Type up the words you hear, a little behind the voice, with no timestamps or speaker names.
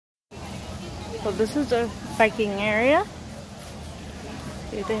So this is a biking area.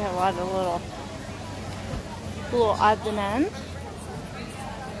 See, they have a lot of little odds and ends.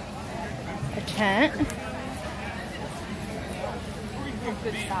 A tent.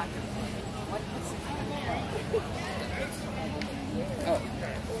 Good stock. Oh.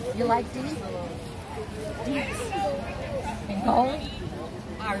 You like these? These. And gold?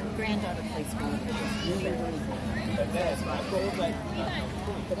 Our granddaughter plays gold. Really, really good.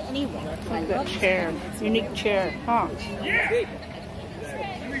 But anyway. Look at that chair. Unique chair. Huh? Yeah.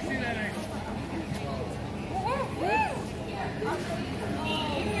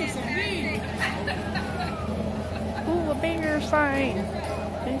 Ooh, a bigger sign.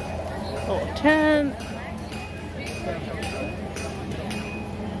 Little tent.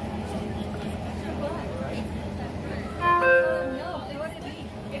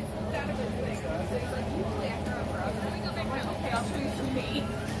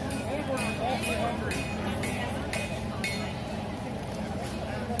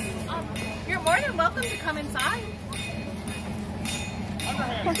 You're more than welcome to come inside.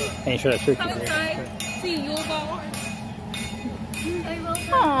 Hey, sure that's Come inside. See you ball.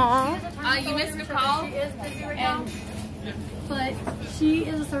 Aww. You missed your call. She is busy right now. But she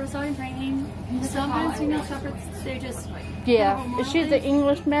is a service dog in training. Sometimes female shepherds, they just... Yeah. Is she the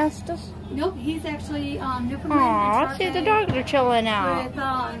English Mastiff? Nope, he's actually Newfoundland Aww, and see the Charolais dogs are chilling out. with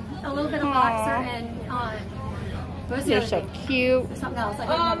a little bit of boxer and what's the They're other so thing? cute. There's something else, I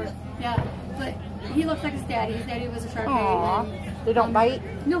can't remember. Yeah, but he looks like his daddy. His daddy was a Charolais. Aww. They don't bite?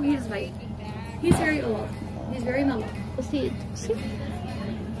 No, he doesn't bite. He's very old. He's very mellow. See.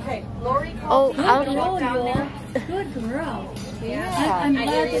 Okay, Lori Oh, called. I'll Good walk down there. Good girl. Yeah. I'm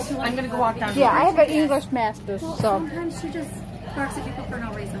glad that you I'm gonna go walk down. Yeah, I have an English Mastiff, Well, so. sometimes she just barks at people for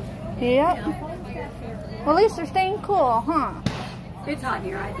no reason. Yep. Well, at least they're staying cool, huh? It's hot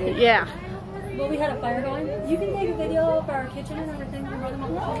here, I think. Yeah. Well, we had a fire going. You can take a video of our kitchen and everything. You're more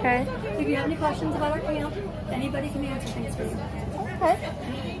than welcome. Okay. If you have any questions about our camp, anybody can answer things for you. Okay.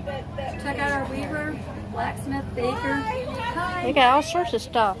 Check out our weaver, blacksmith, baker. Hi. They got all sorts of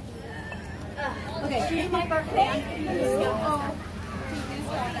stuff. Okay, here's my bark fan.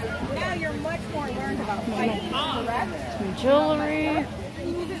 Now you're much more learned about fighting. Correct? Some jewelry.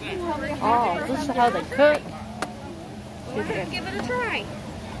 Oh, this is how they cook. Give it a try.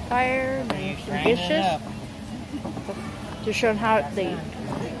 Fire, and some dishes. Just showing how they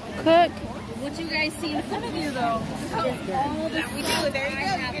cook. What you guys see in front of you, though, is all that we do. There you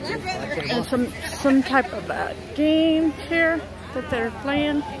go. Get your brother. And some type of game here that they're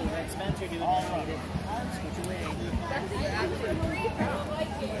playing.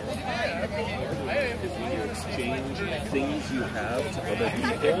 Exchange things you have to other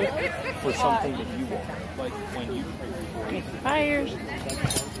people for something that you want. Like when you Make fires.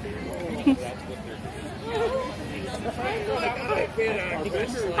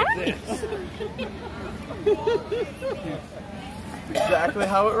 exactly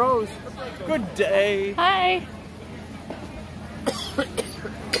how it rolls. Good day. Hi.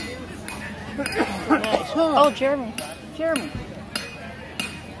 Oh, Jeremy. Jeremy.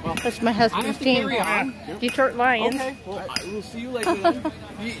 That's my husband's team. Detroit Lions. Okay, well, I will see you later then.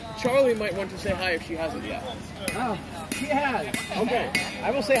 Charlie might want to say hi if she hasn't yet. Oh, she has. Okay.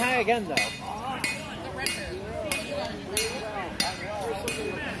 I will say hi again, though.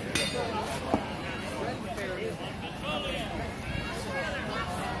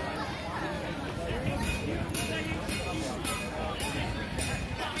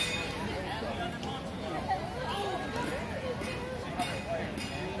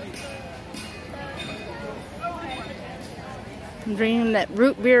 I'm drinking that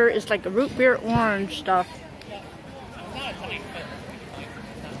root beer. It's like a root beer orange stuff.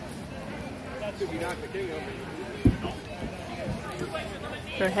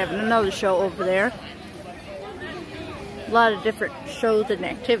 They're having another show over there. A lot of different shows and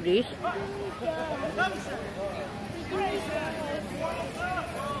activities.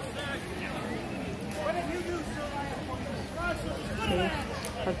 See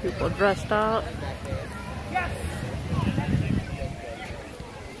how people are dressed up.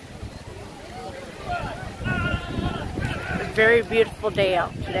 A very beautiful day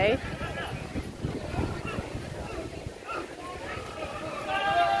out today.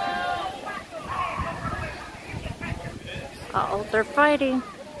 Uh-oh, they're fighting.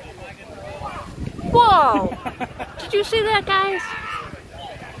 Whoa! Did you see that, guys?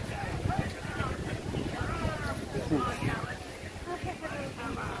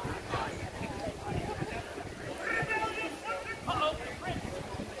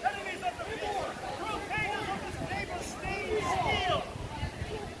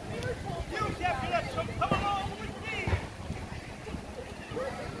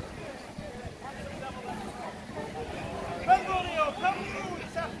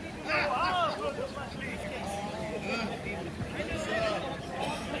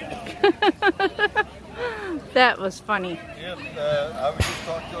 That was funny. Yeah, I was just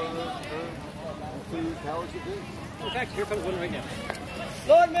talking to the powers that be. In fact, here comes one right now.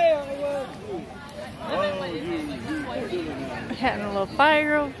 Lord Mayor, Having a little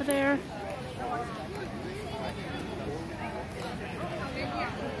fire over there.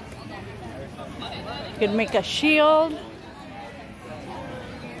 You could make a shield.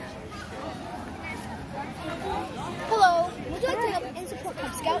 Hello, would you like to help and support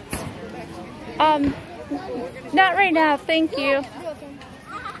Cub Scouts? Not right now, thank you.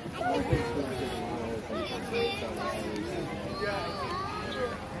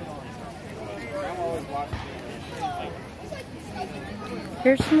 You're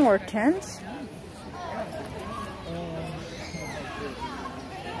Here's some more tents.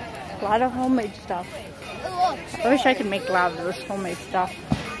 A lot of homemade stuff. I wish I could make a lot of this homemade stuff.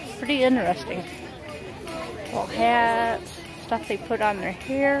 Pretty interesting. Little hats, stuff they put on their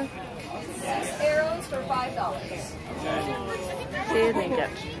hair. 6 arrows for $5. See, they get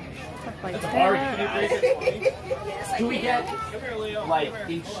stuff like that. do we get like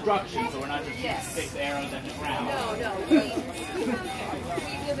instructions, so we're not just shooting 6 arrows at the ground? No. We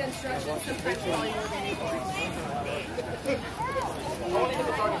give instructions sometimes while you're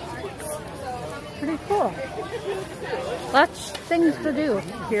Pretty cool. Lots of things to do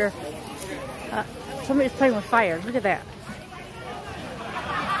here. Somebody's playing with fire. Look at that.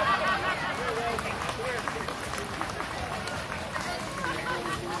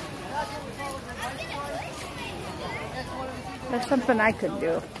 That's something I could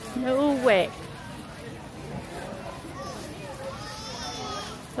do. No way.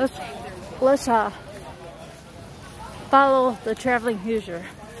 Let's follow the traveling Hoosier,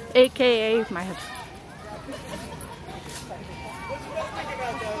 aka my husband.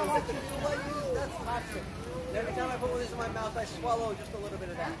 Every time I put one of these in my mouth, I swallow just a little bit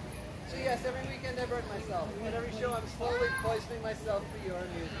of that. So yes, every weekend I burn myself. At every show, I'm slowly poisoning myself for your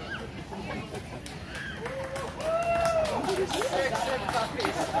amusement. Sick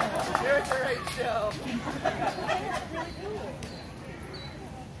puppies. You're a great show.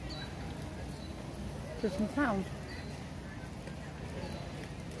 There's some sound.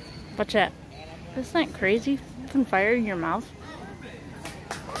 Watch that. Isn't that crazy? Putting fire in your mouth.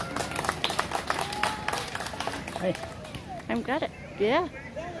 Hey. I've got it. Yeah.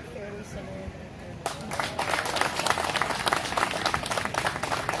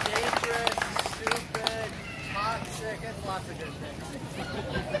 Dangerous, stupid, toxic, and lots of good things.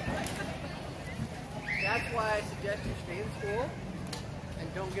 That's why I suggest you stay in school and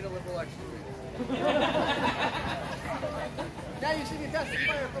don't get a liberal arts degree. Now you see me pass the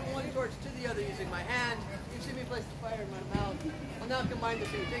fire from one torch to the other using my hand. You see me place the fire in my mouth. I'll now combine the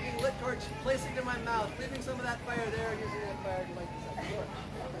two, taking a lit torch, placing it in my mouth, leaving some of that fire there, and using that fire to light the second torch.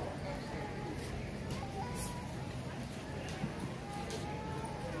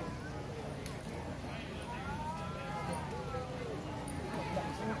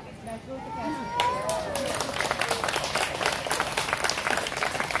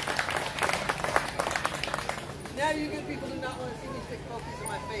 Now you good people do not want to see me stick focus in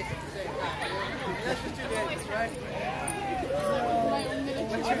my face at the same time. That's just too dangerous, right?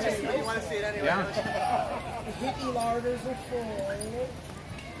 But you want to see it anyway. Yeah. The hippie larders are full.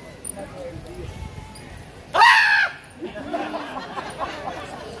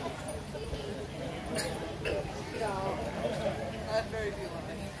 No, that's very few.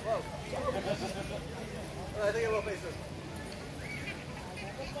 Whoa. Well, I think I will face this.